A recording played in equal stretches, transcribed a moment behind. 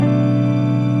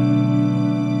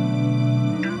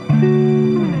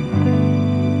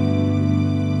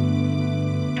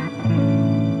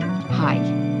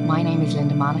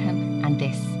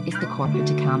This is the Corporate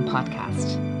to Calm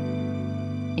podcast.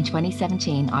 In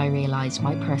 2017, I realised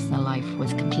my personal life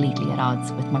was completely at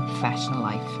odds with my professional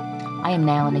life. I am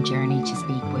now on a journey to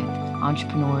speak with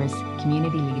entrepreneurs,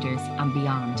 community leaders, and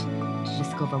beyond to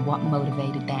discover what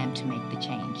motivated them to make the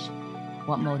change,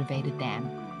 what motivated them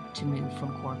to move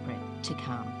from corporate to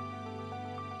calm.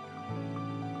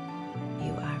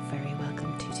 You are very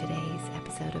welcome to today's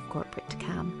episode of Corporate to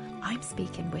Calm. I'm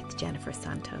speaking with Jennifer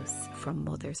Santos from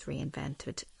Mothers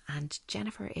Reinvented, and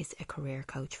Jennifer is a career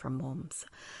coach for mums.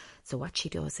 So what she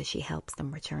does is she helps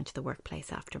them return to the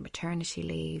workplace after maternity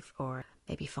leave, or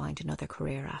maybe find another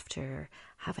career after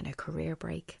having a career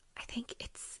break. I think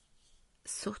it's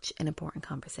such an important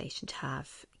conversation to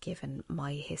have, given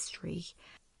my history,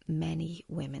 many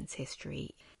women's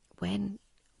history. When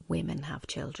women have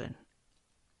children,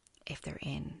 if they're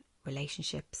in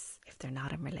relationships, if they're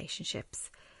not in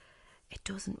relationships, it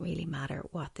doesn't really matter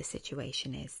what the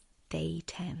situation is. They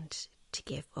tend to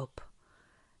give up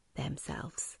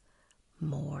themselves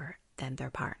more than their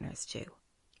partners do.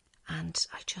 And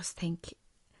I just think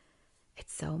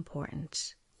it's so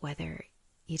important, whether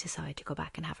you decide to go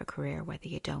back and have a career, whether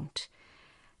you don't,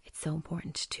 it's so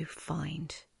important to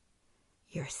find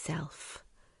yourself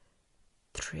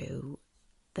through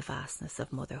the vastness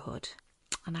of motherhood.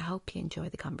 And I hope you enjoy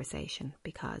the conversation,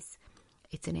 because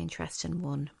it's an interesting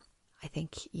one. I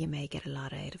think you may get a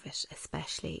lot out of it,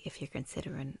 especially if you're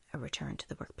considering a return to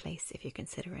the workplace, if you're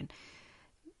considering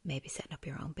maybe setting up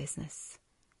your own business,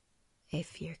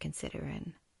 if you're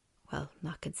considering, well,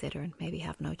 not considering, maybe you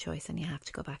have no choice and you have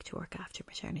to go back to work after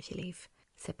maternity leave.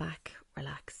 Sit back,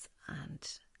 relax, and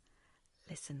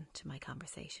listen to my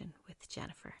conversation with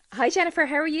Jennifer. Hi, Jennifer.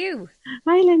 How are you?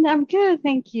 Hi, Linda. I'm good.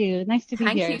 Thank you. Nice to be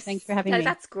here. Thanks for having me.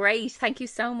 That's great. Thank you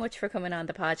so much for coming on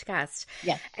the podcast.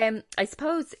 Yes. I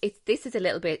suppose this is a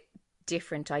little bit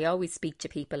different. I always speak to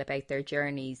people about their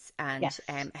journeys and Yes.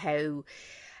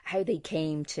 How they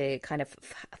came to kind of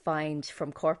find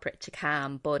from corporate to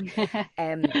calm. But Yeah.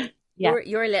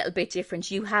 you're a little bit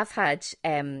different. You have had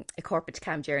a corporate to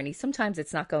calm journey. Sometimes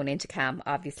it's not going into calm,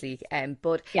 obviously,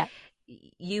 but Yeah.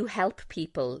 you help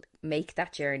people make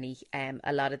that journey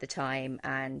a lot of the time,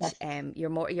 and Yes.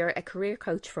 you're a career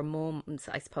coach for mums,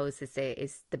 I suppose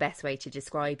is the best way to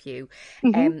describe you.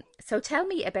 Mm-hmm. So tell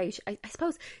me about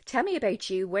tell me about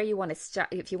you, where you want to start,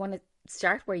 if you want to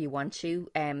start where you want to,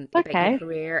 about your Okay.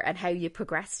 career and how you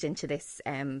progressed into this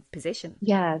position.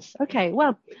 Yes. Okay.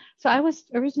 Well, so I was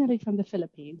originally from the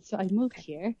Philippines, so I moved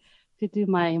Okay. here to do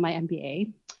my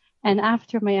MBA. And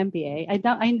after my MBA,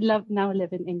 now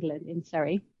live in England, in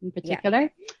Surrey in Yeah.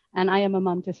 particular, and I am a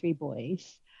mom to 3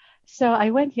 boys. So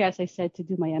I went here, as I said, to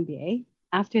do my MBA.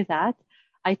 After that,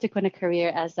 I took on a career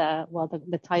as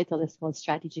the title is called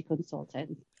strategy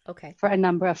consultant Okay. for a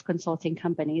number of consulting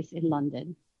companies in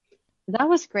London. That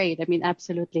was great. I mean,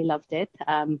 absolutely loved it.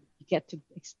 You get to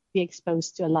be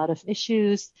exposed to a lot of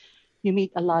issues. You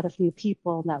meet a lot of new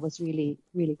people. That was really,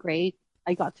 really great.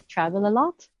 I got to travel a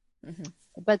lot,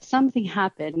 but something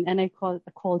happened, and I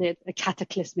called it a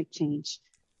cataclysmic change.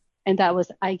 And that was,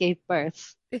 I gave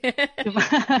birth to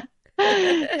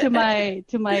my,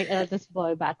 to my eldest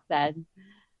boy back then.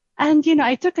 And,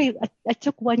 I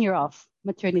took 1 year off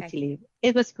maternity Okay. leave.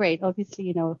 It was great.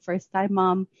 Obviously, first time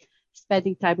mom,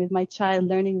 spending time with my child,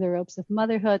 learning the ropes of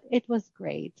motherhood. It was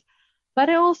great. But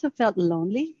I also felt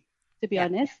lonely, to be Yeah.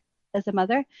 honest, as a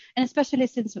mother. And especially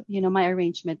since, my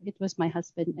arrangement, it was my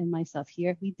husband and myself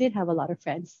here. We did have a lot of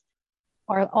friends,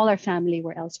 or all our family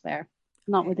were elsewhere,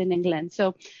 not Okay. within England.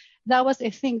 So that was, I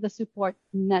think, the support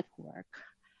network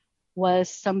was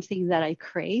something that I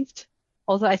craved.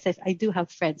 Although I said I do have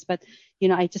friends, but,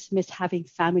 I just miss having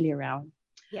family around.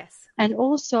 Yes. And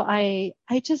also I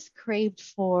just craved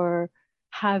for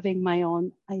having my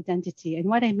own identity. And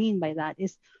what I mean by that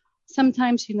is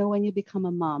sometimes, when you become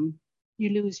a mom, you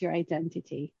lose your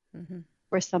identity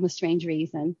for some strange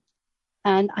reason.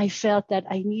 And I felt that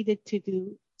I needed to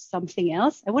do something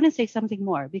else. I wouldn't say something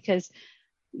more, because,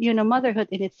 motherhood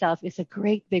in itself is a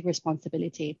great big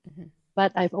responsibility.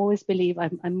 But I've always believed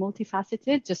I'm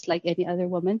multifaceted, just like any other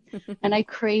woman. And I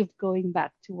craved going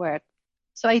back to work.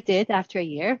 So I did after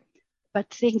a year,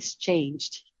 but things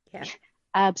changed. Yeah.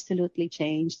 Absolutely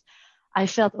changed. I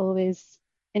felt always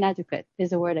inadequate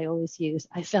is a word I always use.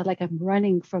 I felt like I'm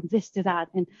running from this to that.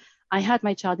 And I had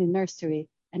my child in nursery,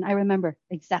 and I remember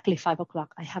exactly 5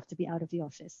 o'clock, I have to be out of the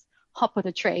office, hop on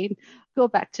a train, go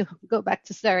back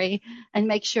to Surrey, and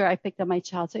make sure I picked up my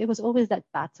child. So it was always that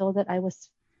battle that I was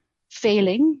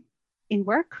failing in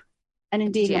work and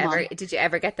in being a mom. Did you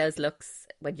ever get those looks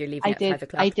when you're leaving I at did. 5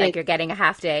 o'clock? I Like did. you're getting a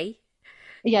half day?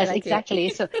 I Yes, like it. exactly.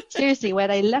 So seriously,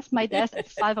 when I left my desk at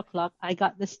 5 o'clock, I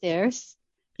got the stairs.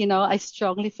 I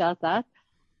strongly felt that.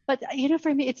 But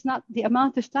for me, it's not the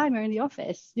amount of time you're in the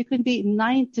office. You can be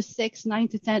 9 to 6, 9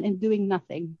 to 10, and doing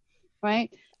nothing,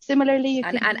 right? Similarly, you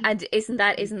And can and be. and isn't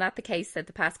that the case that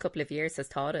the past couple of years has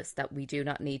taught us that we do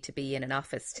not need to be in an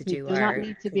office to You do do not our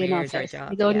need to be in careers or office. You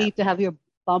job? don't Yeah, need to have your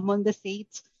bum on the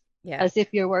seat yeah. as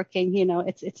if you're working.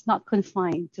 It's not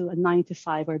confined to a 9 to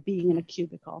 5 or being in a Mhm.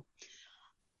 cubicle.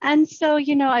 And so,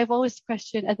 I've always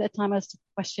questioned at that time. I was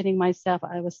questioning myself.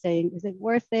 I was saying, is it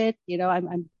worth it?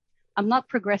 I'm not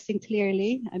progressing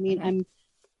clearly. I mean, Mhm.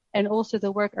 and also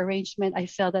the work arrangement. I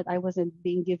felt that I wasn't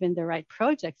being given the right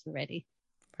projects already.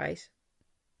 Right.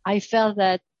 I felt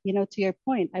that, to your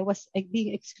point, I was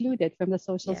being excluded from the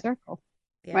social Yeah, circle,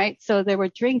 yeah, right? So there were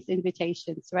drinks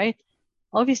invitations, right?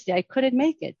 Obviously, I couldn't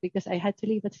make it because I had to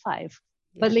leave at 5.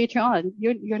 But yeah, later on,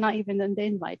 you're not even on the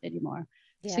invite anymore.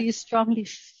 So yeah. you strongly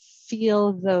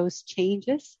feel those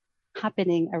changes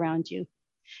happening around you.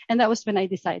 And that was when I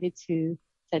decided to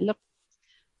say, look,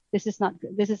 this is not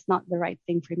the right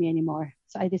thing for me anymore.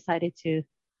 So I decided to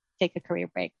take a career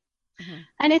break. Mhm.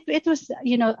 And it was,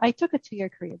 I took a 2-year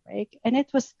career break, and it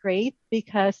was great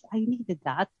because I needed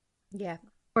that Yeah.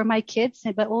 for my kids,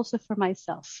 but also for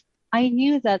myself. I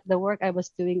knew that the work I was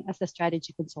doing as a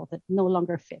strategy consultant no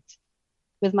longer fit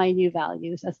with my new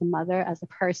values as a mother, as a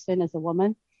person, as a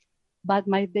woman. But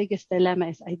my biggest dilemma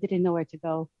is I didn't know where to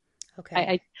go.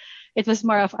 Okay. It was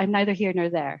more of I'm neither here nor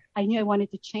there. I knew I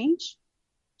wanted to change.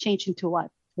 Change into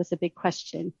what was a big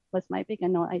question. Was my big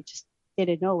unknown. I just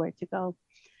didn't know where to go.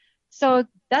 So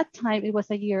that time it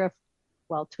was a year of,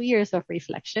 well, 2 years of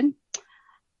reflection.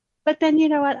 But then you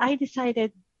know what? I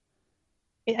decided,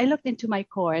 I looked into my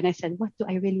core and I said, what do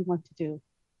I really want to do?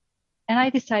 And I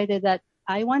decided that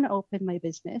I want to open my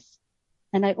business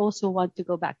and I also want to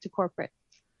go back to corporate.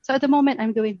 So at the moment,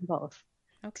 I'm doing both.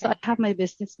 So I Okay. have my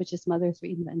business, which is Mothers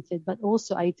Reinvented, but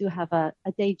also I do have a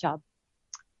day job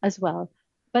as well.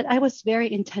 But I was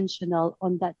very intentional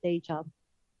on that day job.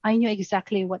 I knew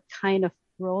exactly what kind of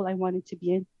role I wanted to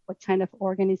be in, what kind of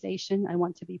organization I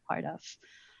want to be part of.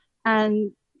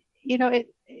 And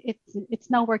it's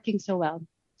now working so well.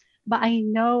 But I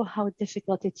know how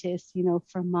difficult it is,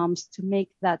 for moms to make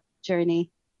that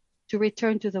journey to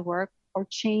return to the work or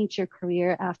change your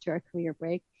career after a career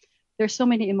break. There's so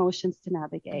many emotions to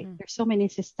navigate. Mhm. There's so many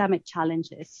systemic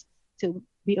challenges to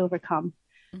be overcome.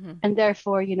 Mhm. And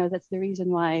therefore, that's the reason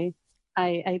why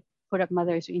I put up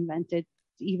Mothers Reinvented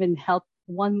to even help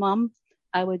one mom.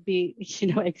 I would be,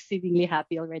 exceedingly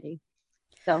happy already.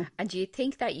 So And do you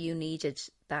think that you needed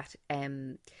that?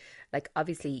 Like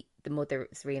obviously, the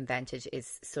Mother's Reinvented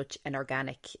is such an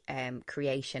organic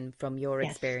creation from your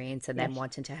yes, experience, and then yes.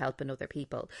 wanting to help in other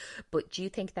people. But do you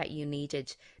think that you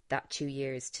needed that 2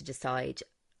 years to decide?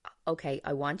 Okay,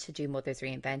 I want to do Mothers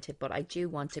Reinvented, but I do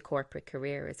want a corporate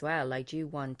career as well. I do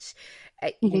want,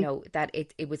 Hmm. that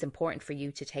it was important for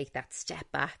you to take that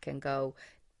step back and go,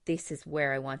 this is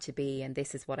where I want to be, and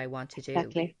this is what I want to do.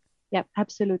 Exactly. Yep,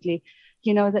 absolutely.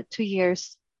 That 2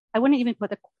 years, I wouldn't even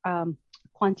put a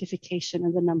quantification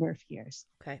on the number of years,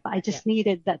 Okay. but I Yeah. just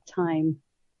needed that time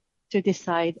to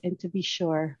decide and to be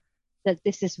sure that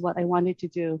this is what I wanted to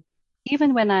do.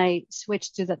 Even when I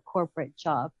switched to that corporate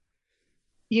job,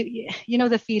 you know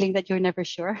the feeling that you're never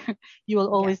sure. You will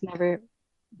Yeah. always never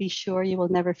be sure. You will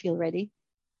never feel ready.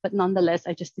 But nonetheless,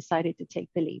 I just decided to take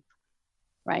the leap,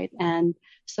 right? And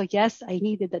so yes, I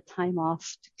needed the time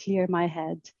off to clear my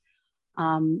head,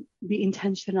 be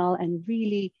intentional, and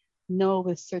really know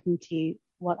with certainty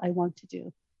what I want to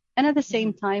do. And at the Hmm.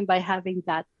 same time, by having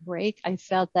that break, I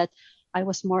felt that I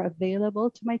was more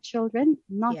available to my children,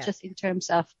 not Yeah. just in terms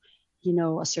of,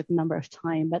 a certain number of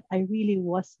time, but I really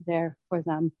was there for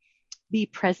them, be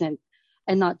present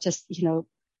and not just,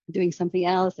 doing something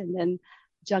else and then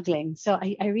juggling. So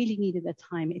I really needed the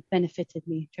time. It benefited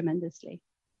me tremendously.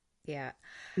 Yeah.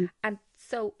 Mm. And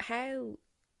so, how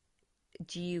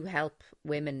do you help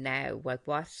women now? Like,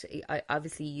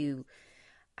 obviously you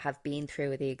have been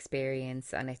through the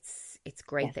experience, and it's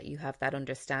great Yes. that you have that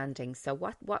understanding. So,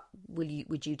 what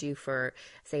would you do for,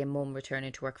 say, a mum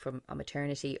returning to work from a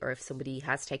maternity, or if somebody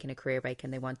has taken a career break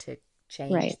and they want to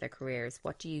change Right. their careers?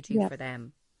 What do you do Yeah. for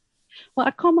them? Well,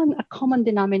 a common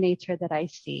denominator that I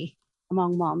see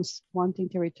among moms wanting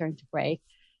to return to break,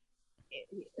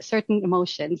 certain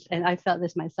emotions, and I felt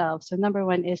this myself. So number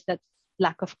one is that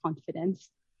lack of confidence,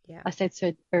 Yeah. as I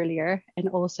said earlier, and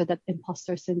also that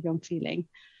imposter syndrome feeling.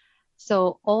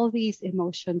 So all these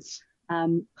emotions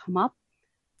come up.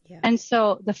 Yeah. And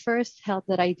so the first help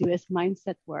that I do is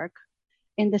mindset work,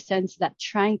 in the sense that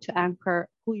trying to anchor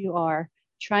who you are,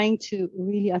 trying to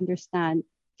really understand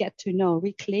get to know,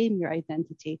 reclaim your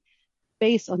identity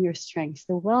based on your strengths,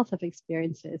 the wealth of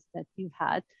experiences that you've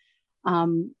had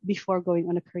before going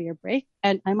on a career break.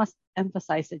 And I must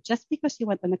emphasize that just because you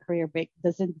went on a career break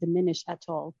doesn't diminish at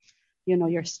all,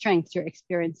 your strengths, your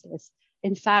experiences.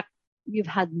 In fact,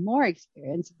 you've had more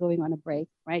experience going on a break,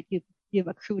 right?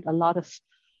 You've accrued a lot of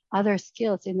other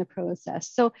skills in the process.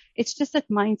 So it's just that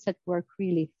mindset work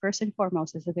really, first and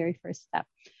foremost, is the very first step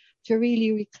to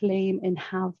really reclaim and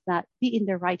have that be in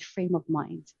the right frame of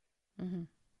mind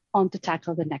on to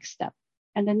tackle the next step.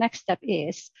 And the next step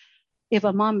is, if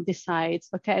a mom decides,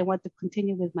 okay, I want to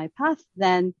continue with my path,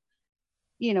 then,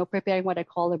 preparing what I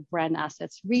call the brand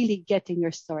assets, really getting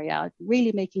your story out,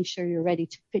 really making sure you're ready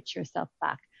to pitch yourself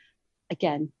back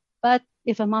again. But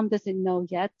if a mom doesn't know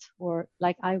yet, or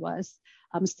like I was,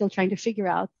 I'm still trying to figure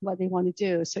out what they want to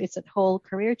do. So it's a whole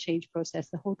career change process,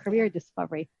 the whole career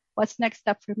discovery. What's next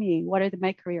step for me? What are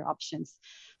my career options?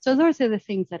 So those are the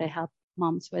things that I help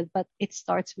moms with, but it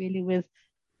starts really with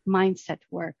mindset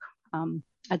work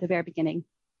at the very beginning.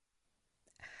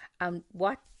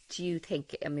 What do you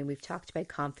think? I mean, we've talked about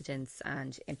confidence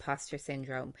and imposter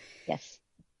syndrome. Yes.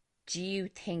 Do you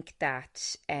think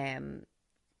that,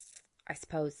 I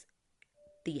suppose,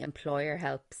 the employer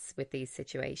helps with these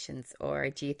situations, or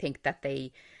do you think that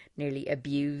they nearly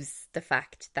abuse the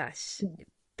fact that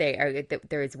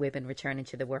there is women returning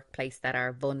to the workplace that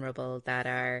are vulnerable, that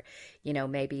are,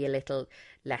 maybe a little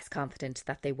less confident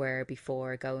that they were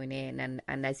before going in,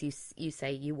 and as you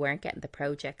say, you weren't getting the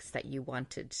projects that you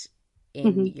wanted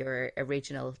in your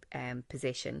original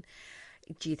position.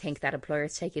 Do you think that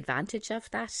employers take advantage of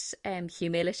that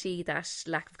humility, that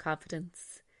lack of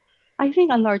confidence? I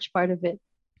think a large part of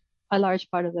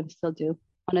them still do,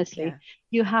 honestly. Yeah.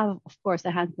 You have, of course,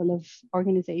 a handful of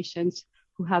organizations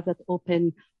who have that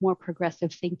open, more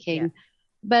progressive thinking. Yeah.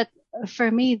 But for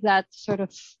me, that sort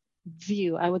of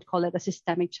view, I would call it a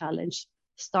systemic challenge,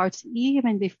 starts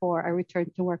even before a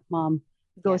return to work mom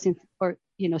goes in or,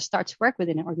 starts work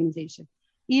within an organization,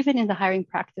 even in the hiring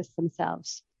practice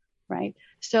themselves, right?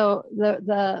 So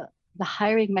the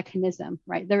hiring mechanism,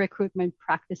 right, the recruitment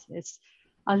practices,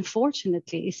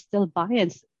 unfortunately, is still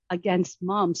biased against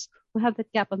moms who have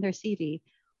that gap on their CV,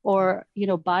 or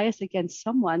bias against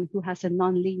someone who has a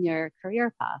non-linear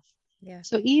career path. Yeah.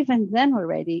 So even then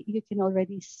already, you can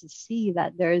already see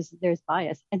that there's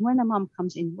bias. And when a mom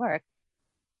comes in work,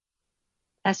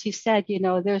 as you said,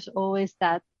 there's always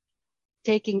that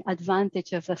taking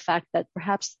advantage of the fact that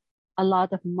perhaps a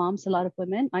lot of moms, a lot of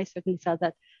women, I certainly felt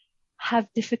that, have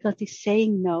difficulty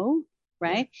saying no,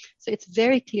 right? So it's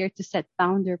very clear to set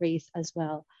boundaries as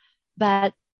well.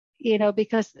 But,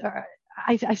 because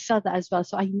I felt that as well.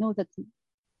 So I know that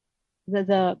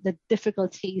the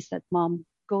difficulties that mom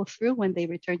go through when they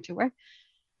return to work.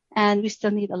 And we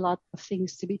still need a lot of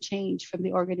things to be changed from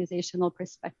the organizational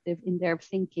perspective in their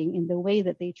thinking, in the way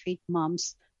that they treat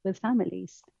moms with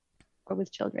families or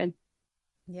with children.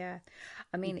 Yeah.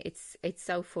 I mean, it's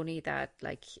so funny that,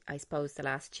 like, I suppose the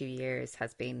last 2 years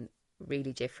has been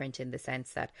really different in the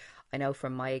sense that I know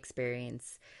from my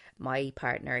experience, my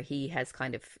partner, he has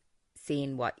kind of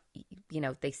seen what,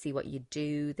 they see what you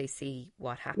do, they see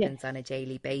what Yes. happens on a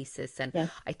daily basis. And Yes.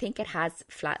 I think it has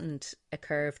flattened a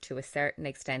curve to a certain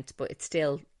extent, but it's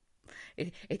still,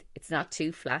 it's not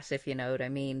too flat, if you know what I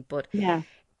mean. But Yeah.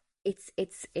 it's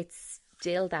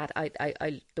still that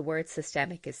the word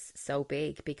systemic is so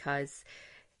big, because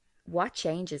what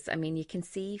changes, I mean, you can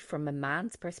see from a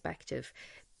man's perspective,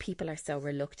 people are so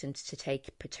reluctant to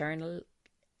take paternal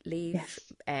leave,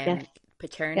 Yes. Yes.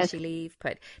 paternity leave,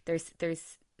 but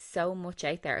there's so much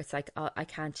out there. It's like, oh, I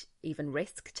can't even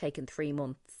risk taking 3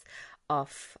 months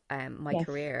off my Yes.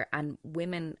 career, and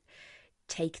women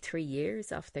take 3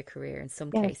 years off their career in some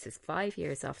Yes. cases, 5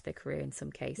 years off their career in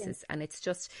some cases, Yes. and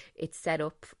it's set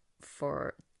up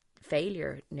for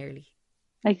failure nearly.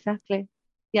 Exactly.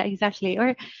 Yeah, exactly.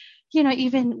 Or,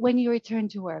 even when you return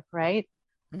to work, right?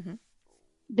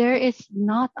 There is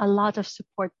not a lot of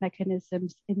support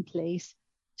mechanisms in place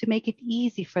to make it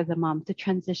easy for the mom to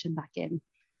transition back in.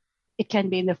 It can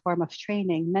be in the form of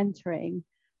training, mentoring.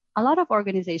 A lot of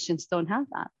organizations don't have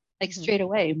that. Like straight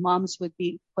away, moms would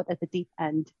be put at the deep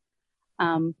end.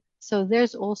 So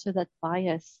there's also that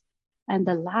bias and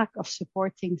the lack of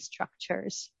supporting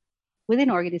structures within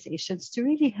organizations to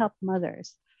really help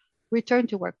mothers return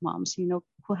to work moms,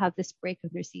 who have this break on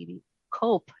their CV,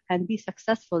 cope and be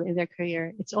successful in their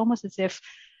career. It's almost as if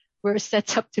we're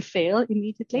set up to fail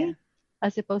immediately,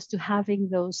 as opposed to having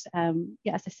those,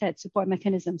 as I said, support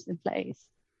mechanisms in place.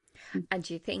 And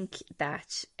do you think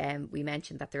that we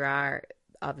mentioned that there are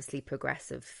obviously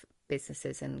progressive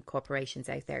businesses and corporations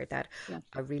out there that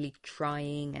are really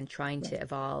trying to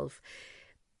evolve.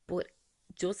 But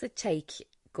does it take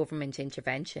government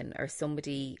intervention or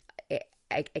somebody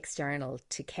external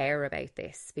to care about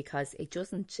this? Because it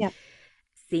doesn't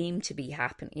seem to be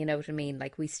happening. You know what I mean?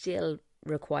 Like, we still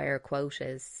require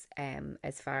quotas,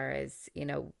 as far as,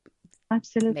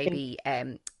 Absolutely.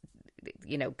 maybe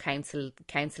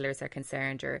councillors are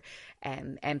concerned, or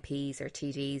MPs or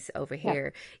TDs over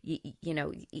here.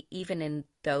 Even in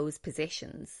those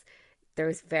positions,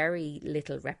 there's very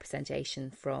little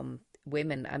representation from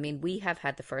women. I mean, we have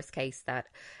had the first case that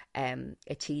a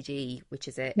TD, which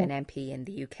is an MP in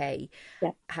the UK,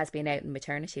 has been out on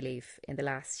maternity leave in the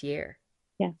last year.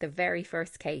 Yeah. The very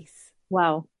first case.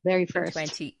 Wow, very first.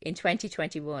 In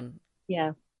 2021.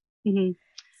 Yeah. Mm-hmm.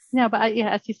 No, but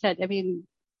as you said, I mean,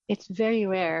 it's very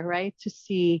rare, right, to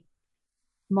see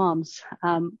moms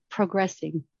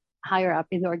progressing higher up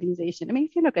in the organization. I mean,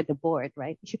 if you look at the board,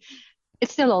 right,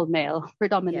 it's still all male,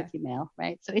 predominantly male,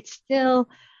 right? So it's still,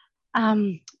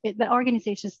 the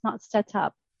organization is not set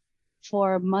up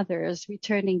for mothers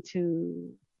returning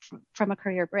from a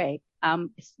career break.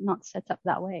 It's not set up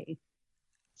that way,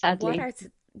 sadly.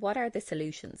 What are the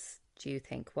solutions, do you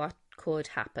think? What could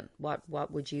happen? What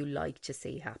would you like to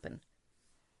see happen?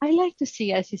 I like to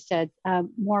see, as you said,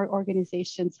 more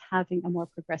organizations having a more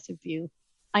progressive view.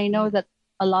 I know that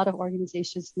a lot of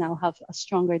organizations now have a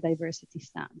stronger diversity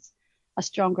stance, a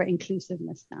stronger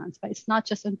inclusiveness stance, but it's not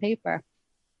just on paper.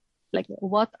 Like,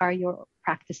 what are your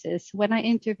practices? When I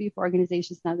interview for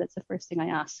organizations now, that's the first thing I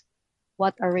ask.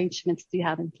 What arrangements do you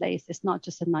have in place? It's not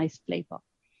just a nice playbook,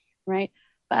 right?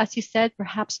 But as you said,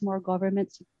 perhaps more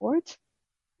government support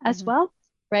as well,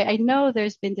 right? I know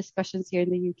there's been discussions here in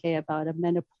the UK about a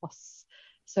menopause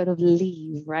sort of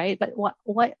leave, right? But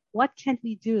what can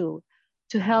we do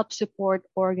to help support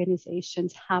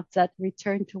organizations have that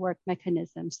return to work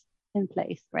mechanisms in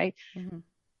place, right? Mm-hmm.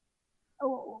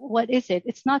 What is it?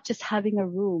 It's not just having a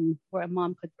room where a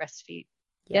mom could breastfeed.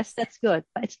 Yes, that's good,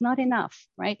 but it's not enough,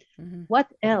 right? Mm-hmm. What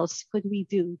else could we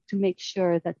do to make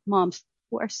sure that moms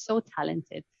who are so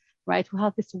talented, right, who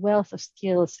have this wealth of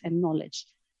skills and knowledge,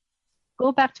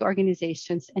 go back to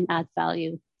organizations and add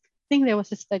value? I think there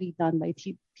was a study done by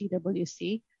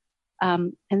PwC,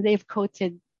 and they've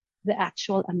quoted the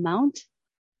actual amount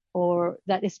or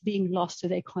that is being lost to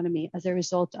the economy as a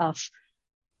result of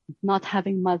not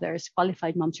having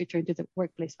qualified moms return to the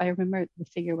workplace. I remember the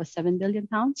figure was £7 billion.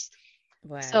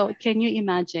 Wow. So can you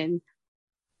imagine?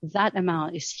 That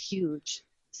amount is huge.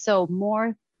 So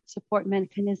more support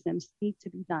mechanisms need to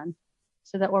be done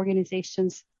so that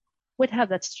organizations would have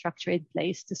that structure in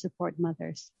place to support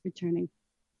mothers returning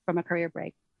from a career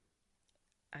break.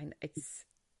 And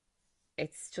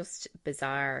it's just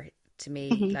bizarre to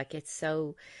me. Mm-hmm. Like, it's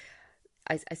so,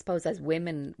 I suppose as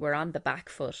women, we're on the back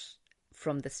foot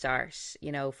from the start,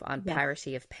 on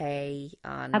parity of pay,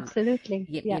 on absolutely,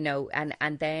 you know,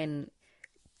 and then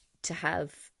to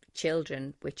have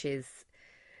children, which is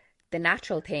the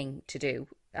natural thing to do.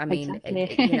 I mean,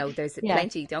 exactly. There's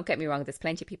plenty, don't get me wrong, there's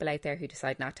plenty of people out there who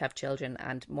decide not to have children,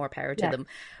 and more power to them.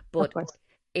 But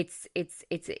it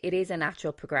is a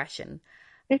natural progression.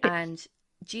 And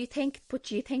do you think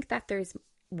that there's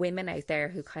women out there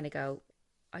who kind of go,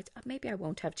 maybe I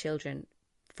won't have children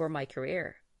for my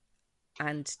career,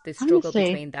 and the struggle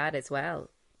between that as well?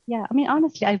 Yeah, I mean,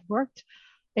 honestly, I've worked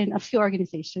in a few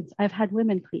organizations. I've had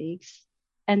women colleagues,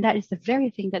 and that is the very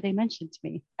thing that they mentioned to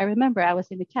me. I remember I was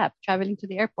in a cab traveling to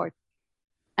the airport,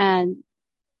 and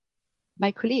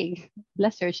my colleague,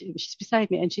 bless her, she's beside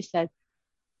me, and she said,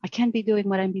 I can't be doing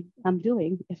what I'm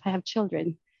doing if I have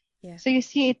children. Yeah. So you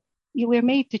see, we're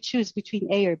made to choose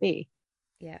between A or B.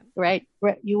 Yeah. Right?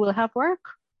 You will have work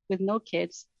with no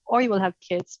kids, or you will have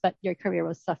kids, but your career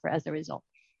will suffer as a result.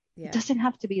 Yeah. It doesn't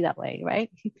have to be that way,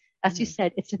 right? As you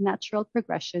said, it's a natural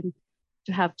progression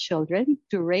to have children,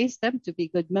 to raise them, to be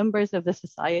good members of the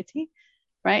society,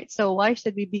 right? So why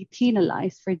should we be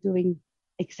penalized for doing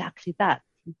exactly that?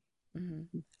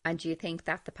 Mm-hmm. And do you think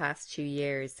that the past 2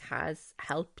 years has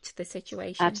helped the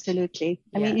situation? Absolutely.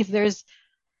 I mean, if there's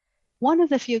one of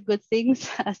the few good things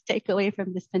as takeaway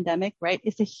from this pandemic, right,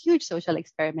 is a huge social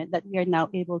experiment that we are now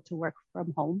able to work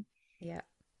from home. Yeah.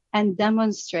 And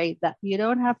demonstrate that you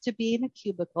don't have to be in a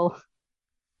cubicle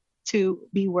to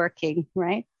be working,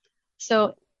 right?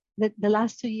 So the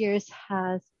last 2 years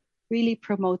has really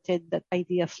promoted that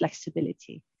idea of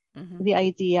flexibility, the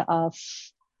idea of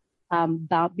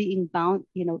being bound,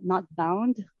 not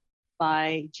bound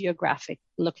by geographic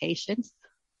locations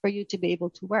for you to be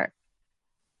able to work.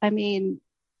 I mean,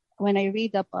 when I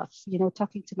read up of,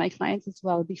 talking to my clients as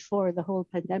well before the whole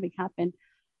pandemic happened,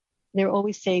 they're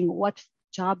always saying, what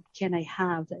job can I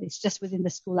have that is just within the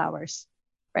school hours,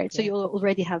 right? So Yeah. you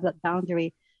already have that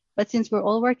boundary. But since we're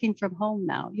all working from home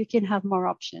now, you can have more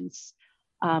options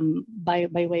by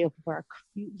way of work.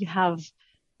 You have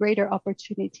greater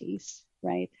opportunities,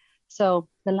 right? So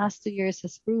the last 2 years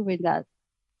has proven that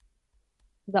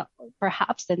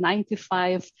perhaps the 9 to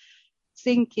 5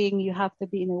 thinking you have to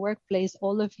be in a workplace,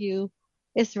 all of you,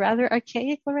 is rather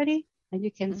archaic already. And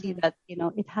you can see that,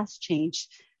 it has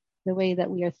changed the way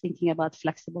that we are thinking about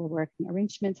flexible working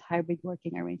arrangements, hybrid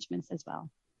working arrangements as well.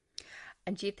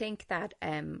 And do you think that,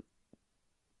 I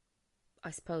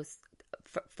suppose,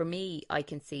 for me, I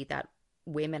can see that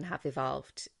women have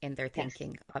evolved in their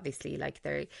thinking. Yes. Obviously, like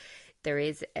there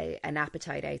is an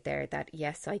appetite out there that,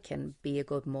 yes, I can be a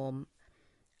good mum,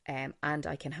 and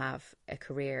I can have a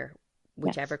career,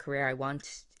 whichever career I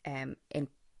want,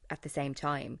 at the same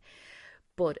time.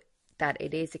 But that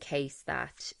it is a case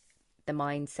that the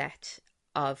mindset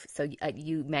of, so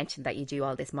you mentioned that you do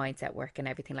all this mindset work and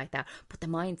everything like that, but the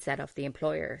mindset of the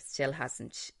employer still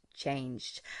hasn't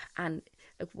changed. And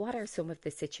what are some of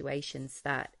the situations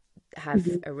that have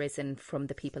arisen from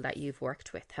the people that you've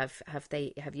worked with?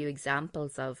 Have you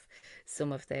examples of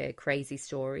some of the crazy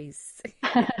stories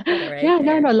that are out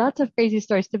there? No, lots of crazy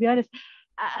stories. To be honest,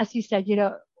 as you said,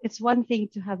 it's one thing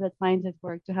to have that mindset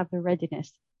work, to have the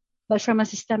readiness. But from a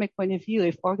systemic point of view,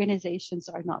 if organizations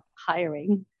are not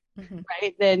hiring,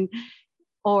 right, then,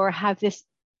 or have this,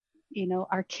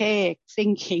 archaic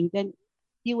thinking, then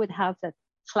you would have that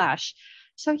clash.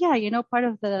 So yeah, part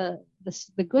of the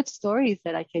good stories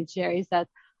that I can share is that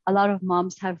a lot of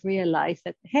moms have realized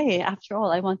that, hey, after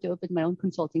all, I want to open my own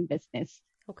consulting business.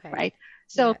 Okay. Right.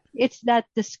 So it's that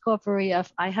discovery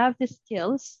of, I have the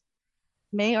skills,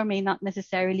 may or may not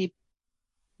necessarily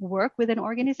work with an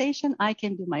organization. I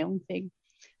can do my own thing.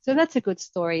 So that's a good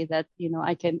story that,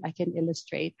 I can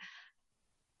illustrate.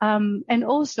 And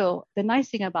also the nice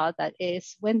thing about that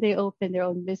is when they open their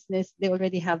own business, they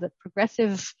already have that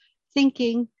progressive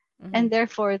thinking. And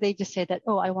therefore they just say that,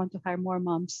 oh, I want to hire more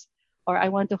moms, or I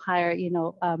want to hire,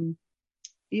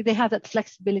 they have that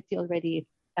flexibility already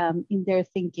in their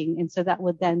thinking. And so that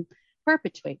would then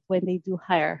perpetuate when they do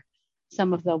hire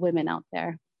some of the women out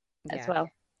there as well.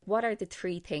 What are the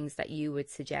 3 things that you would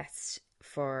suggest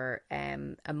for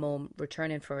a mom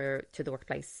returning to the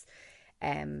workplace?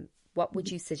 What would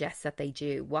you suggest that they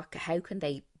do? How can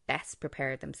they best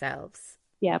prepare themselves?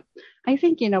 Yeah, I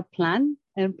think, plan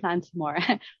and plan some more.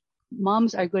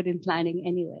 Moms are good in planning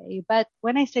anyway. But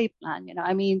when I say plan,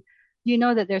 I mean,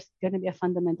 that there's going to be a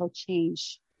fundamental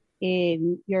change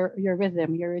in your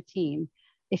rhythm, your routine.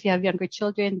 If you have younger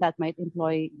children, that might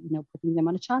employ, putting them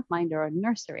on a childminder or a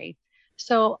nursery.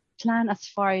 So plan as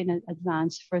far in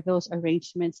advance for those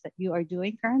arrangements that you are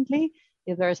doing currently.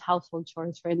 If there's household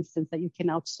chores, for instance, that you can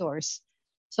outsource.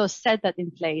 So set that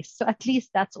in place. So at least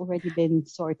that's already been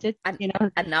sorted. And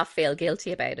not feel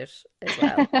guilty about it as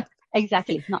well.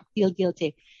 Exactly. Not feel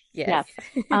guilty. Yes.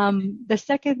 Yeah. The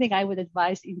second thing I would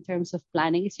advise in terms of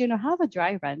planning is, have a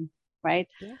dry run, right?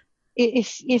 Yeah.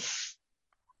 If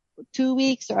 2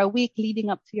 weeks or a week leading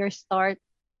up to your start,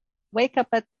 wake up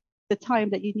at the time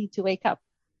that you need to wake up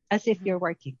as if you're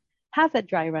working. Have that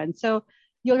dry run. So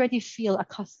you already feel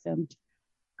accustomed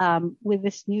with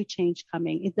this new change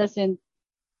coming. It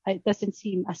doesn't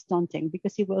seem as daunting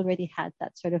because you've already had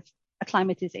that sort of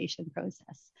acclimatization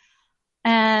process.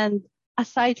 And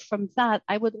aside from that,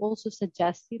 I would also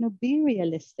suggest, be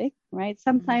realistic, right?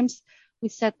 Sometimes we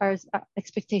set our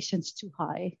expectations too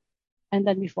high and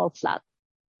then we fall flat.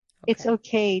 Okay. It's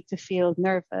okay to feel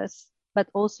nervous, but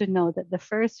also know that the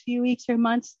first few weeks or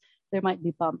months, there might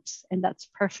be bumps, and that's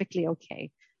perfectly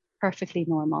okay, perfectly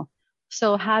normal.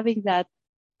 So having that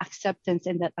acceptance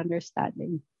and that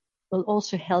understanding will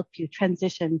also help you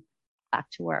transition back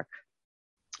to work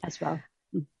as well.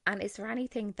 And is there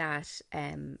anything that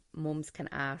mums can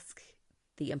ask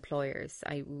the employers?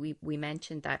 We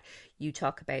mentioned that you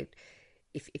talk about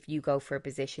if you go for a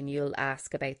position, you'll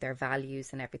ask about their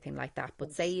values and everything like that.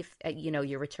 But say if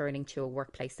you're returning to a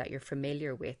workplace that you're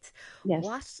familiar with,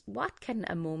 what can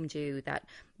a mum do that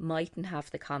mightn't have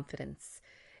the confidence?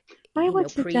 I would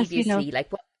suggest, previously,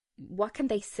 like what can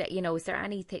they say? Is there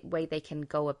any way they can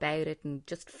go about it and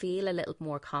just feel a little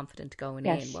more confident going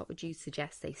in? What would you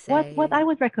suggest they say? What I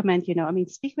would recommend,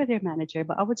 speak with your manager,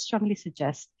 but I would strongly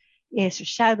suggest is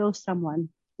shadow someone,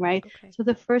 right? Okay. So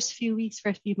the first few weeks,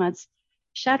 first few months,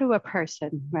 shadow a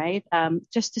person, right?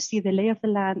 Just to see the lay of the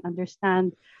land,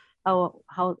 understand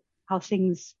how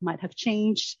things might have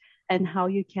changed and how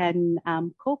you can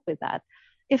cope with that.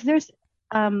 If there's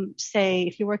say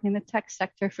if you work in the tech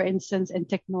sector, for instance, and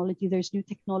technology, there's new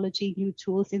technology, new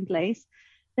tools in place,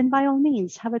 then by all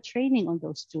means have a training on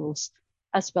those tools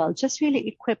as well. Just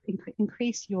really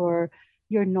increase your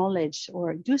knowledge,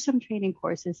 or do some training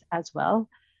courses as well.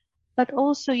 But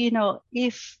also,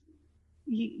 if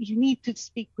you need to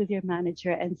speak with your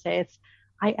manager and say,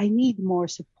 I need more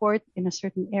support in a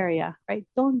certain area, right?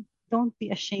 Don't be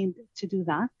ashamed to do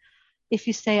that. If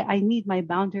you say, I need my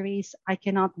boundaries, I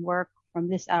cannot work from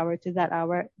this hour to that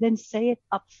hour, then say it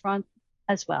up front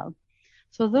as well.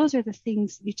 So those are the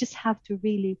things you just have to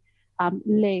really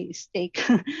lay stake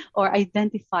or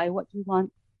identify what you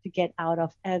want to get out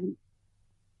of, and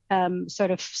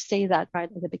sort of say that right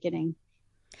at the beginning.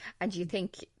 And you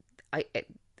think, I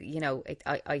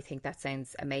think that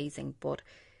sounds amazing, but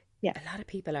Yeah, a lot of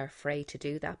people are afraid to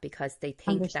do that because they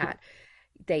think understand.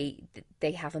 that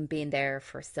they haven't been there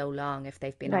for so long if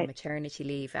they've been on Right, maternity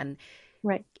leave, and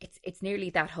right. it's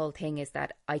nearly that whole thing is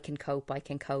that I can cope,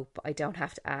 I don't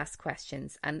have to ask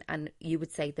questions. And you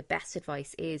would say the best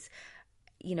advice is,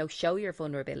 show your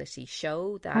vulnerability,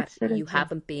 show that you Absolutely.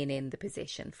 haven't been in the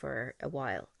position for a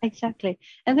while. Exactly.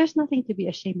 And there's nothing to be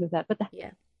ashamed of that. But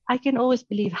Yeah. I can always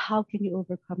believe, how can you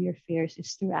overcome your fears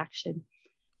is through action.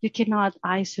 You cannot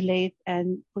isolate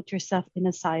and put yourself in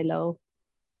a silo.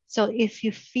 So if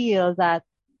you feel that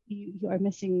you are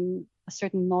missing a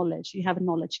certain knowledge, you have a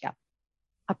knowledge gap,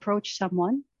 approach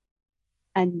someone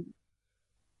and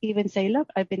even say, look,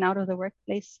 I've been out of the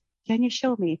workplace. Can you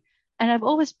show me? And I've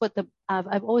always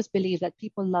believed that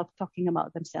people love talking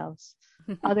about themselves.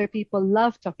 Other people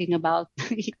love talking about,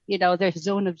 their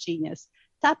zone of genius.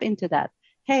 Tap into that.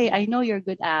 Hey, Yeah. I know you're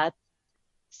good at,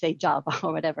 say, Java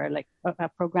or whatever, like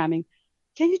programming.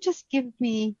 Can you just give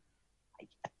me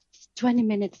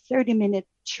 20-minute, 30-minute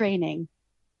training?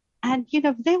 And,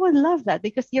 they would love that,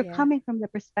 because you're Yeah. coming from the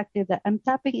perspective that I'm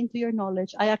tapping into your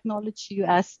knowledge. I acknowledge you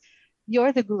as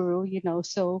you're the guru,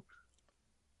 so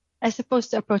as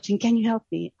opposed to approaching, can you help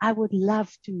me? I would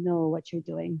love to know what you're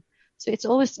doing. So it's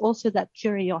always also that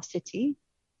curiosity,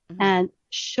 Hmm. and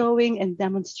showing and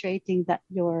demonstrating that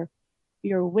you're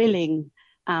willing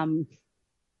um,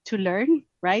 to learn,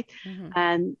 right? Hmm.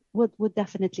 And would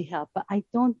definitely help. But I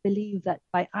don't believe that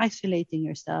by isolating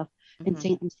yourself and Hmm.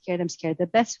 saying, I'm scared, the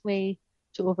best way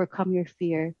to overcome your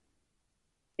fear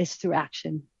is through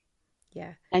action.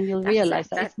 Yeah. And you'll That's realize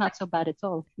that that it's not so bad at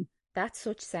all. that's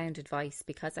such sound advice,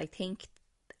 because I think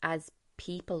as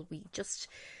people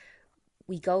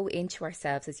we go into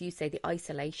ourselves, as you say, the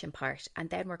isolation part, and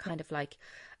then we're kind of like,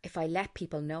 if I let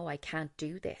people know I can't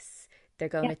do this, they're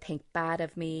going Yeah, to think bad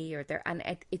of me, and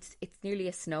it's nearly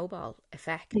a snowball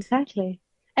effect. exactly.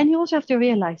 And you also have to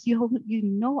realize you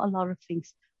know a lot of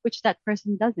things which that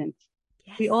person doesn't.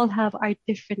 We all Yes. have our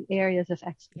different areas of Yeah.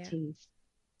 expertise,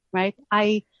 right?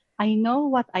 I know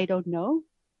what I don't know,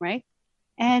 right?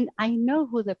 And I know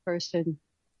who the person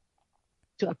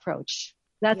to approach.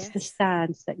 That's the Yes.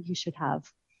 stance that you should have.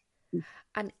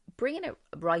 And bringing it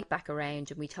right back around,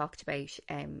 and we talked about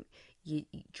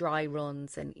dry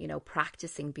runs, and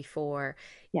practicing before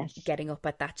Yes. getting up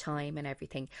at that time and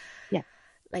everything. Yeah.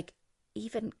 Like,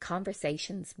 even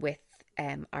conversations with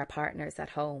our partners at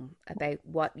home about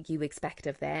what you expect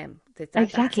of them, that's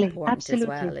Exactly. important as well,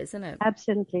 Absolutely. isn't it?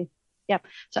 Absolutely. Yeah.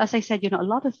 So as I said, a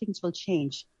lot of things will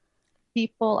change.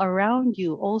 People around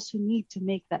you also need to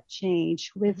make that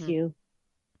change with Hmm. you,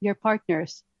 your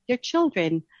partners, your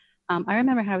children. I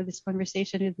remember having this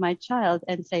conversation with my child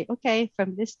and say, okay,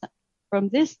 from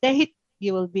this date,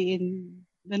 you will be in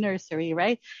the nursery,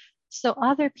 right? So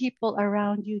other people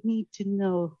around you need to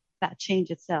know that change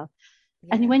itself.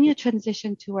 And Yeah. when you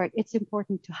transition to work, it's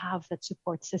important to have that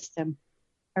support system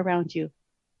around you,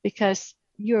 because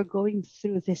you're going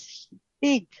through this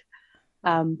big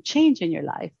change in your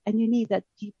life, and you need that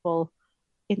people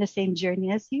in the same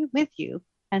journey as you, with you,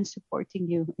 and supporting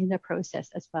you in the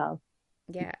process as well.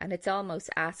 Yeah, and it's almost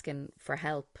asking for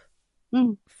help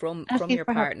Mm, from asking your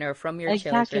for help. partner, from your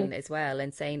children Exactly. as well,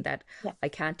 and saying that Yeah, I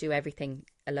can't do everything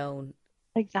alone.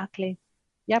 exactly.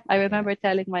 Yep. I Yeah. remember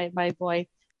telling my boy,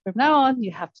 from now on,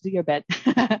 you have to do your bed.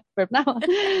 From now on,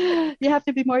 you have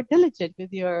to be more diligent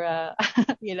with your,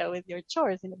 with your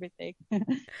chores and everything.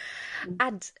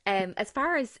 And as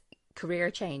far as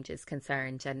career change is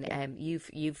concerned, and Yeah.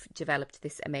 you've developed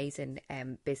this amazing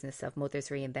business of Mothers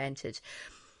Reinvented,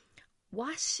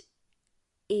 what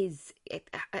is it?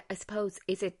 I suppose,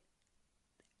 is it,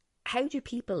 how do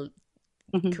people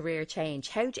Mhm. career change?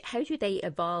 How do they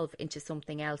evolve into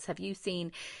something else? Have you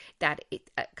seen that it,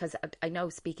 because I know,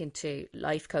 speaking to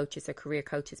life coaches or career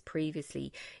coaches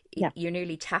previously, Yeah. you're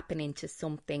nearly tapping into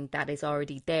something that is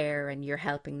already there, and you're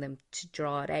helping them to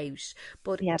draw it out.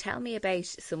 But Yeah. tell me about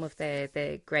some of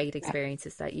the great Yeah.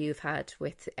 experiences that you've had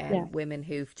with Yeah. women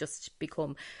who've just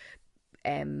become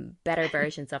better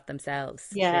versions of themselves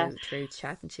Yeah. through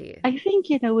chatting to you. I think,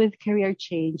 with career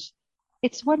change,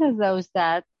 it's one of those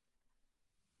that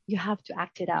you have to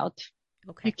act it out.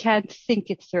 You Okay. can't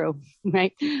think it through,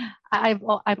 right? I'm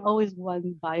always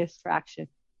one biased for action.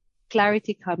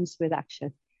 Clarity comes with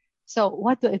action. So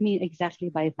what do I mean exactly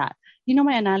by that?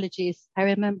 My analogy is I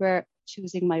remember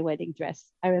choosing my wedding dress.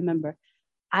 I remember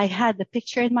I had the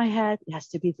picture in my head. It has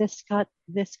to be this cut,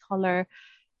 this color,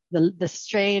 the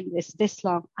strain is this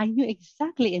long. I knew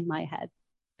exactly in my head.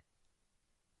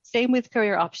 Same with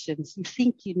career options. You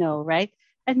think right?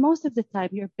 And most of the time,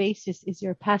 your basis is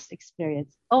your past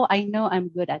experience. Oh, I know I'm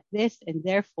good at this, and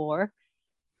therefore,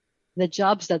 the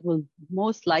jobs that will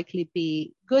most likely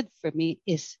be good for me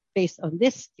is based on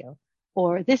this skill.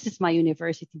 Or this is my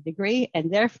university degree,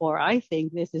 and therefore, I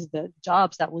think this is the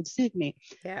jobs that would suit me.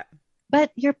 Yeah.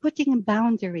 But you're putting a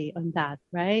boundary on that,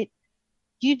 right?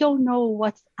 You don't know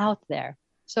what's out there.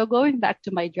 So going back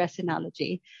to my dress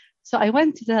analogy, so I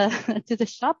went to the to the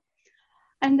shop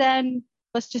and then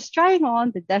was just trying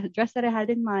on the dress that I had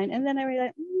in mind, and then I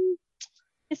realized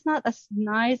it's not as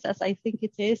nice as I think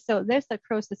it is. So there's a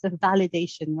process of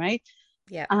validation, right?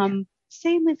 Yeah.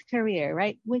 Same with career,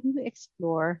 right? When you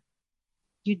explore,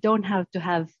 you don't have to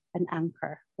have an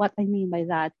anchor. What I mean by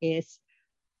that is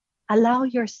allow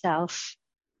yourself,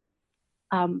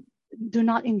 do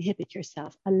not inhibit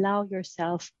yourself. Allow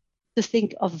yourself to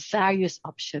think of various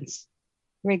options,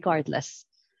 regardless.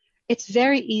 It's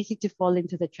very easy to fall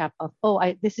into the trap of,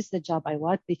 this is the job I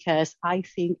want because I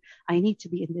think I need to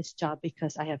be in this job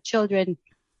because I have children,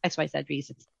 XYZ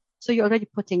reasons. So you're already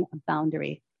putting a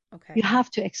boundary. Okay. You have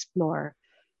to explore.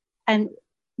 And,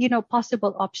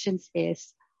 possible options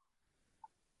is,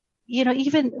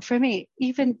 even for me,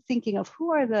 even thinking of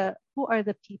who are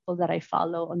the people that I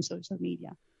follow on social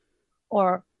media,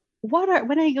 or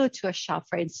when I go to a shop,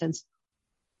 for instance,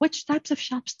 which types of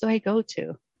shops do I go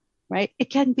to? Right? It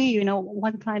can be,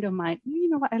 one client of mine,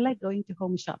 what, I like going to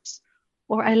home shops,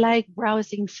 or I like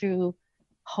browsing through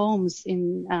homes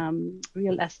in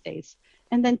real estates.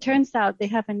 And then turns out they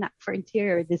have a knack for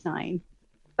interior design,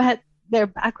 but their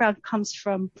background comes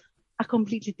from a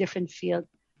completely different field.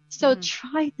 So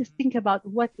try to think about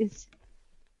what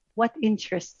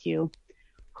interests you.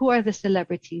 Who are the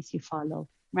celebrities you follow,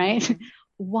 right?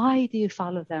 Why do you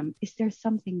follow them? Is there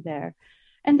something there?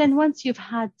 And then once you've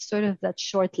had sort of that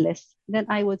short list, then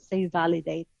I would say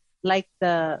validate, like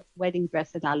the wedding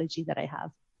dress analogy that I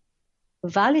have.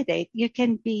 Validate, you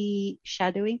can be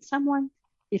shadowing someone.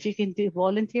 If you can do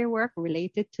volunteer work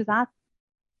related to that,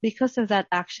 because of that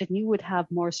action, you would have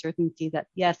more certainty that,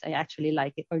 yes, I actually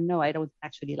like it, or no, I don't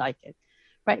actually like it,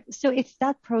 right? So it's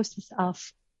that process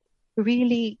of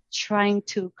really trying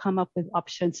to come up with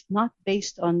options, not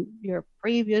based on your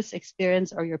previous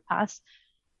experience or your past,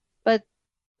 but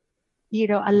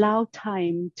allow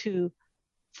time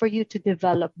for you to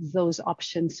develop those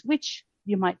options, which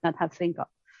you might not have think of.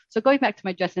 So going back to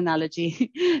my dress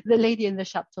analogy, the lady in the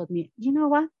shop told me, you know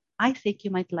what? I think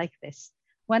you might like this.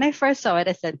 When I first saw it,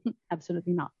 I said,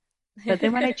 absolutely not. But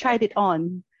then when I tried it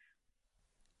on,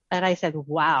 and I said,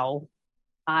 wow,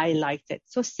 I liked it.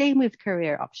 So same with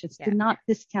career options. Do not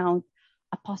discount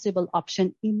a possible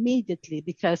option immediately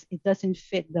because it doesn't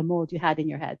fit the mold you had in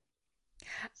your head.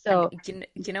 So, and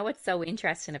do you know what's so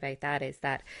interesting about that is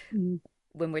that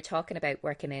when we're talking about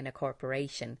working in a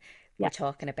corporation, we're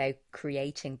talking about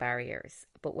creating barriers.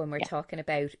 But when we're talking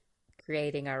about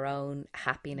creating our own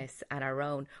happiness and our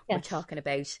own, we're talking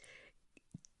about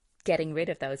getting rid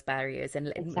of those barriers.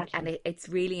 And it's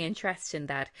really interesting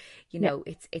that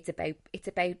it's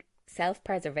about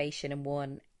self-preservation in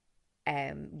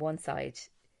one side.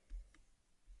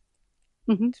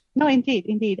 No,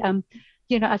 indeed.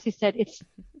 As you said, it's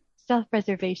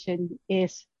self-preservation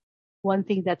is one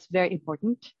thing that's very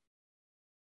important.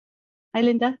 Hi,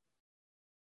 Linda.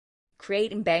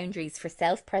 Creating boundaries for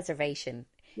self-preservation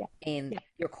in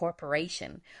your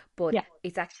corporation, but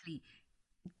it's actually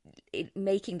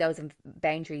making those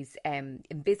boundaries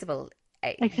invisible.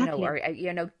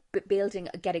 Building,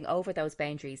 getting over those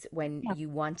boundaries when you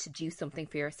want to do something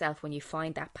for yourself, when you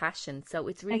find that passion. So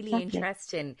it's really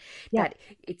interesting that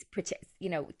it's,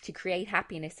 to create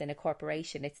happiness in a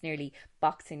corporation, it's nearly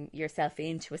boxing yourself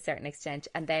in to a certain extent,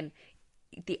 and then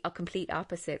a complete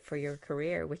opposite for your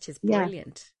career, which is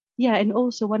brilliant. Yeah, and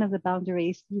also one of the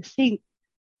boundaries you think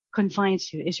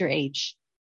confines you is your age.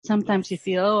 Sometimes you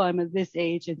feel, I'm at this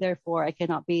age and therefore I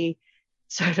cannot be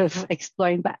sort of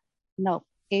exploring, but no,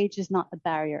 age is not a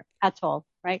barrier at all,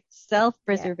 right?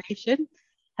 Self-preservation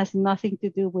has nothing to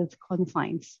do with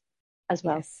confines as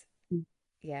well. Yes.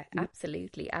 Yeah,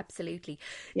 absolutely.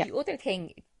 The other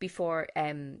thing before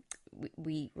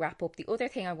we wrap up, the other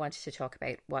thing I wanted to talk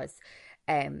about was,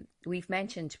 we've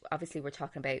mentioned, obviously, we're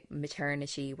talking about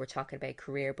maternity, we're talking about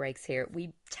career breaks here.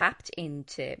 We tapped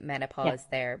into menopause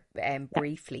there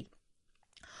briefly.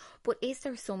 But is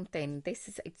there something,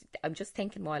 I'm just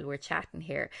thinking while we're chatting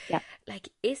here, like,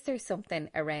 is there something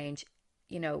around,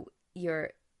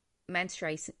 your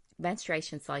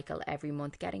menstruation cycle every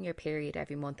month, getting your period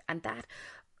every month, and that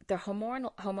the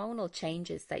hormonal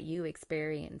changes that you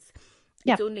experience?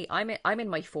 Suddenly, I'm in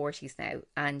my 40s now,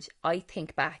 and I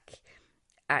think back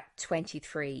at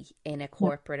 23 in a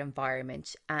corporate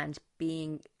environment and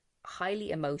being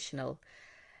highly emotional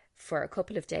for a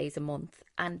couple of days a month,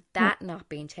 and that not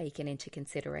being taken into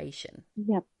consideration.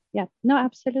 No,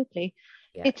 absolutely.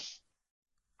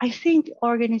 I think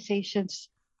organizations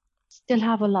still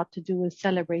have a lot to do with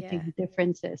celebrating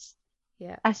differences.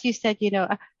 As you said,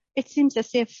 it seems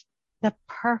as if the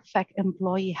perfect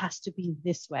employee has to be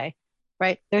this way,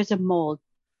 right? There's a mold.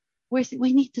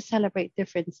 We need to celebrate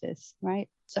differences, right?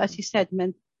 So as you said,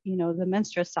 the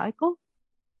menstrual cycle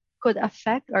could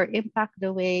affect or impact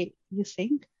the way you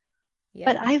think.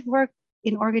 But I've worked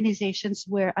in organizations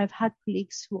where I've had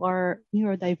colleagues who are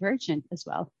neurodivergent as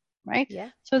well, right?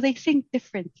 So they think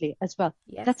differently as well.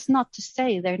 That's not to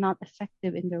say they're not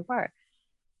effective in their work.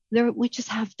 We just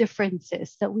have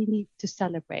differences that we need to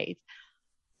celebrate,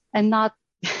 and not,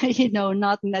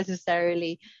 not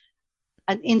necessarily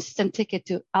an instant ticket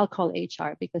to alcohol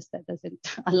HR, because that doesn't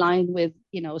align with,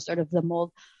 sort of the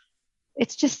mold.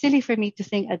 It's just silly for me to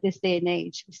think at this day and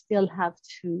age, we still have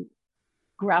to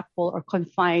grapple or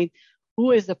confine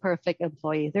who is the perfect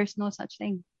employee. There's no such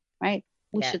thing, right?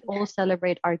 We should all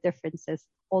celebrate our differences.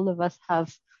 All of us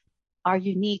have our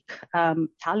unique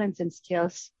talents and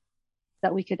skills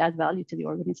that we could add value to the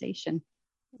organization.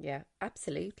 Yeah,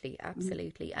 absolutely.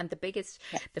 And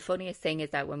the funniest thing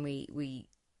is that when we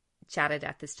chatted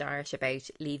at the start about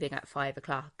leaving at 5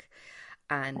 o'clock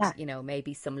and,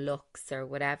 maybe some looks or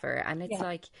whatever. And it's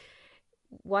like,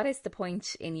 what is the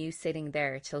point in you sitting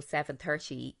there till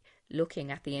 7:30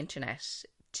 looking at the internet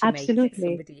to make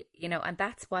somebody, and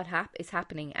that's what is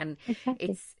happening. And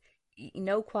it's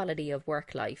no quality of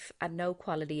work life and no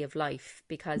quality of life,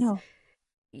 because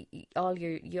all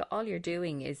you're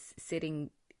doing is sitting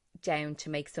down to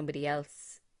make somebody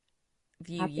else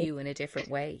view you in a different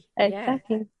way.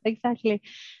 Exactly.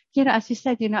 As you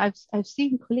said, I've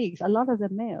seen colleagues, a lot of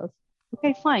them males.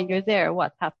 Okay, fine, you're there,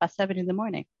 7:30 in the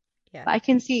morning. But I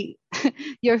can see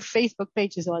your Facebook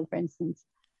page is on, for instance.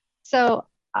 So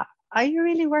are you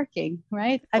really working,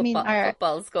 right?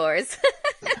 Football scores.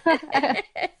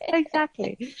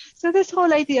 Exactly. So this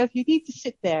whole idea of you need to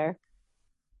sit there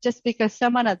just because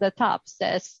someone at the top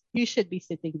says you should be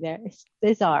sitting there is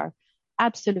bizarre.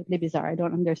 Absolutely bizarre. I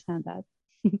don't understand that.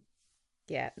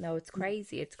 No, it's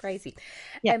crazy. It's crazy.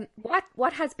 Yeah.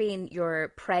 What has been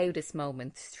your proudest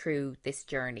moment through this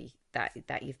journey that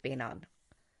you've been on?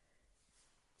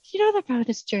 The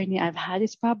proudest journey I've had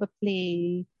is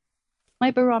probably,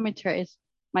 my barometer is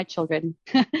my children.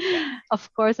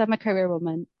 Of course, I'm a career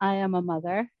woman. I am a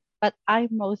mother, but I'm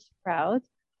most proud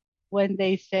when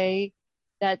they say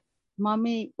that,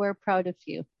 "Mommy, we're proud of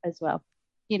you" as well.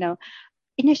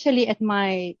 Initially at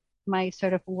my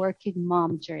sort of working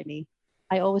mom journey,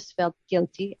 I always felt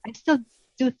guilty. I still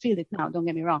do feel it now, don't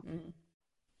get me wrong.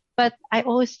 But I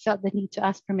always felt the need to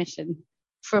ask permission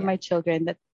for my children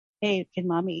that, "Hey, can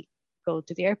mommy go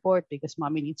to the airport because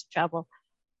mommy needs to travel?"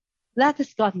 That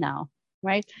is gone now,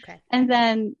 right? Okay. And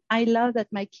then I love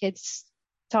that my kids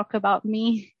talk about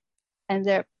me and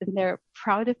they're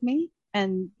proud of me.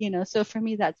 And, so for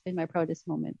me, that's been my proudest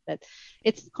moment, that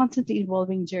it's constantly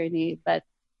evolving journey. But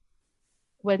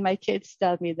when my kids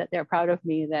tell me that they're proud of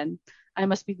me, then I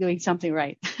must be doing something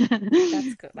right.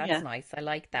 That's good. That's nice. I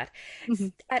like that.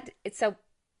 So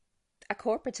at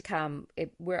Corporate to Calm,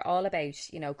 we're all about,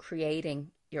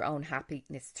 creating your own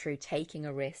happiness through taking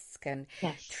a risk and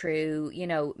through,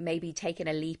 maybe taking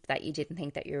a leap that you didn't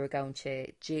think that you were going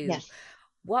to do.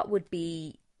 What would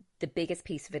be the biggest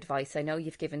piece of advice? I know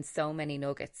you've given so many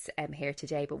nuggets here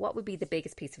today, but what would be the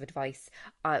biggest piece of advice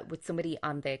with somebody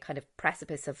on the kind of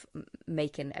precipice of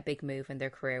making a big move in their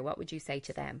career? What would you say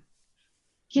to them?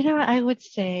 I would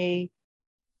say,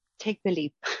 take the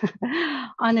leap.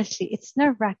 Honestly, it's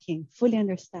nerve-wracking. Fully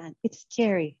understand. It's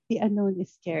scary. The unknown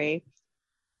is scary.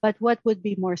 But what would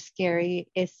be more scary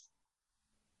is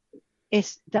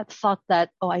that thought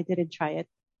that, "Oh, I didn't try it.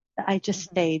 I just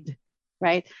stayed,"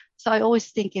 right? So I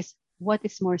always think is, what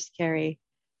is more scary,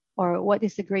 or what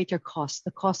is the greater cost?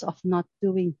 The cost of not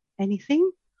doing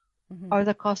anything, or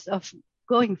the cost of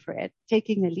going for it,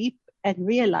 taking a leap and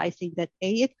realizing that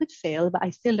A, it could fail, but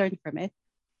I still learn from it.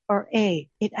 Or A,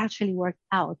 it actually worked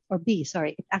out. Or B,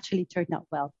 sorry, it actually turned out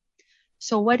well.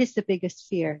 So what is the biggest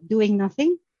fear? Doing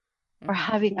nothing or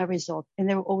having a result? And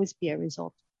there will always be a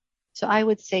result. So I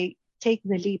would say take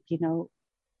the leap,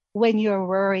 when you're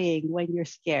worrying, when you're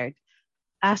scared,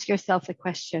 ask yourself the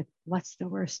question, what's the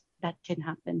worst that can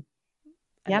happen?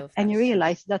 Yep. And you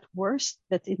realize that worst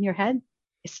that's in your head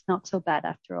is not so bad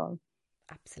after all.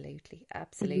 Absolutely.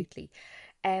 Absolutely.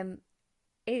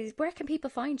 Where can people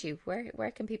find you?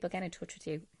 Where can people get in touch with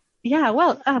you? Yeah,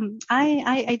 well,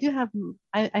 I do have,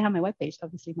 I have my webpage,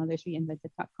 obviously,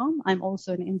 mothersreinvented.com. I'm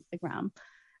also on Instagram,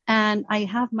 and I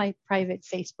have my private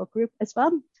Facebook group as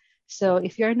well. So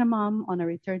if you're a mom on a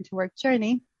return to work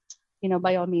journey,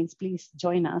 by all means, please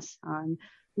join us.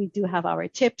 We do have our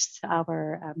tips,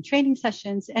 our training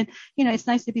sessions, and it's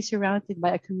nice to be surrounded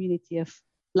by a community of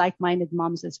like-minded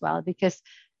moms as well, because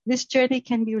this journey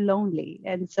can be lonely.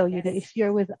 And so, if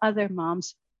you're with other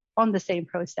moms on the same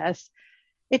process,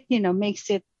 it makes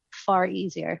it far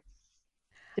easier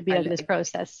to be on this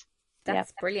process.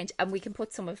 That's brilliant, and we can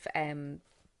put some of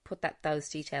those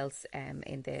details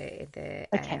in the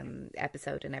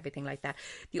episode and everything like that.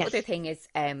 The other thing is,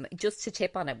 just to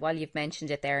tip on it, while you've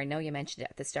mentioned it there, I know you mentioned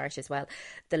it at the start as well,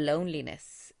 the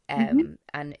loneliness, and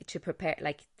to prepare,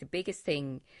 like the biggest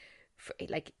thing, for,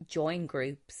 like join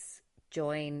groups.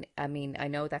 I mean, I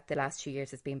know that the last 2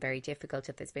 years has been very difficult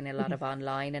if there's been a lot of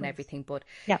online and everything, but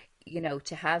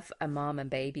to have a mom and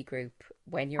baby group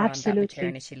when you're on that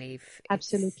maternity leave.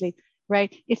 Absolutely.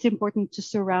 Right. It's important to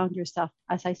surround yourself,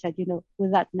 as I said,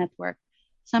 with that network.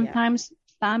 Sometimes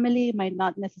family might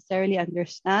not necessarily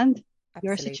understand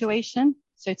your situation.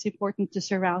 So it's important to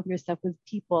surround yourself with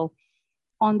people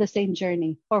on the same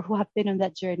journey or who have been on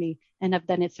that journey and have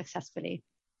done it successfully.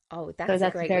 Oh, that's a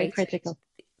great very way critical.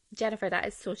 Jennifer, that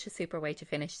is such a super way to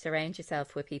finish. Surround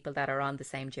yourself with people that are on the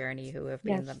same journey, who have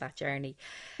been on that journey.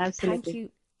 Absolutely. Thank you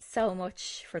so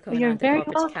much for coming on the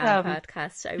Corporate to Calm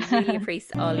podcast. I really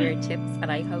appreciate all your tips,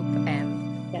 and I hope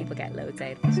people get loads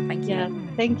out of it. Thank you. Yeah,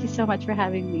 thank you so much for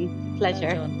having me.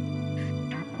 Pleasure. Well done.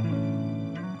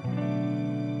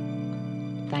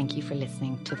 Thank you for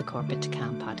listening to the Corporate to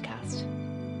Calm podcast.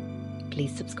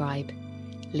 Please subscribe,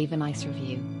 leave a nice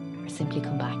review, or simply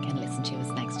come back and listen to us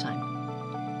next time.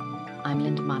 I'm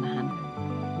Linda Monaghan,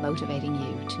 motivating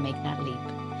you to make that leap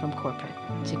from corporate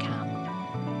to calm.